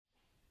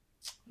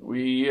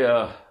we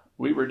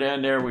were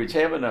down there. We was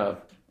having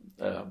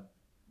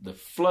the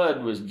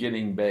flood was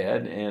getting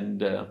bad,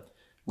 and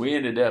we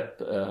ended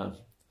up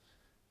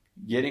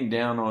getting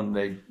down on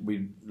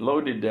we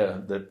loaded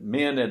the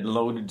men had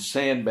loaded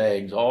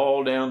sandbags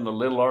all down the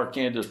Little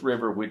Arkansas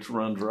River, which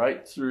runs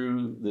right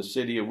through the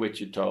city of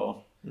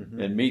Wichita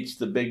and meets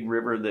the big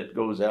river that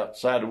goes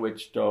outside of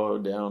Wichita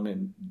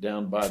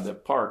down by the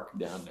park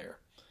down there.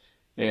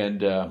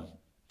 And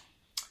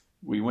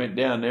we went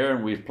down there,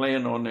 and we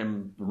planned on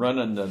them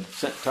running the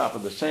top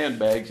of the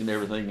sandbags and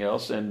everything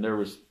else. And there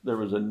was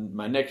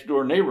my next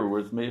door neighbor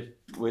with me,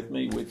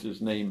 which is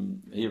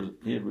named he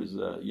was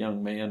a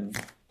young man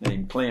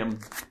named Clem,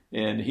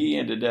 and he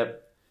ended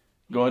up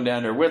going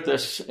down there with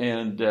us.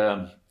 And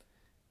the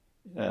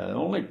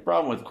only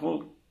problem with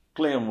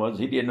Clem was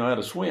he didn't know how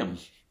to swim.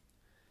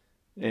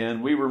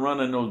 And we were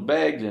running those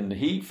bags, and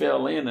he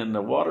fell in, and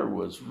the water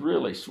was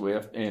really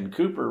swift. And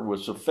Cooper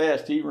was so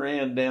fast, he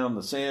ran down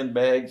the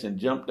sandbags and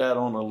jumped out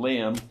on a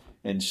limb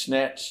and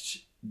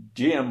snatched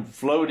Jim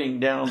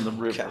floating down the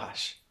river.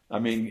 Gosh. I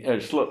mean,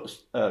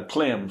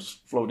 Clem's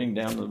floating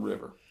down the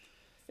river.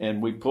 And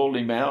we pulled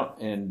him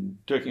out and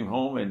took him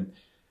home. And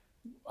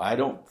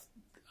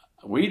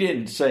we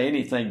didn't say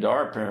anything to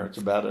our parents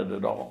about it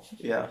at all.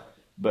 Yeah.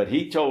 But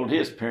he told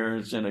his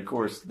parents, and of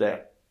course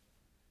that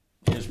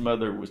his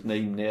mother was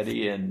named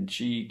Nettie, and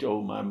she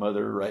told my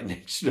mother right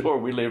next door.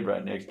 We lived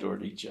right next door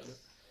to each other.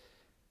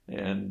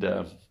 And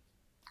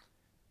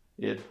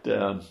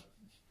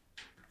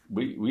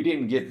we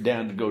didn't get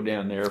to go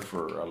down there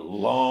for a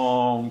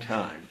long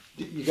time.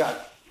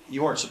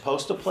 You weren't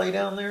supposed to play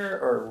down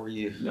there, or were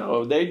you?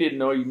 No, they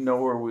didn't even know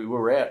where we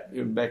were at.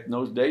 Even back in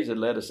those days, they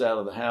let us out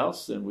of the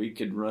house, and we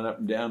could run up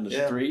and down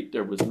the street.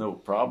 There was no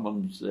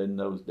problems in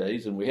those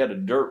days, and we had a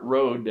dirt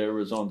road. There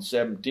was on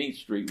 17th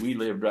Street. We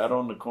lived right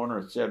on the corner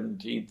of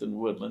 17th and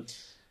Woodland.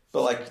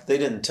 But they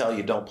didn't tell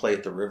you don't play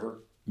at the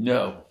river?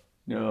 No,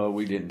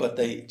 we didn't. But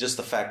just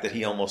the fact that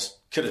he almost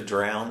could have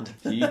drowned.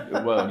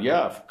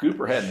 If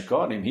Cooper hadn't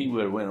caught him, he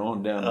would have went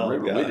on down the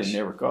river. Gosh. We didn't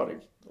never caught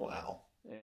him. Wow.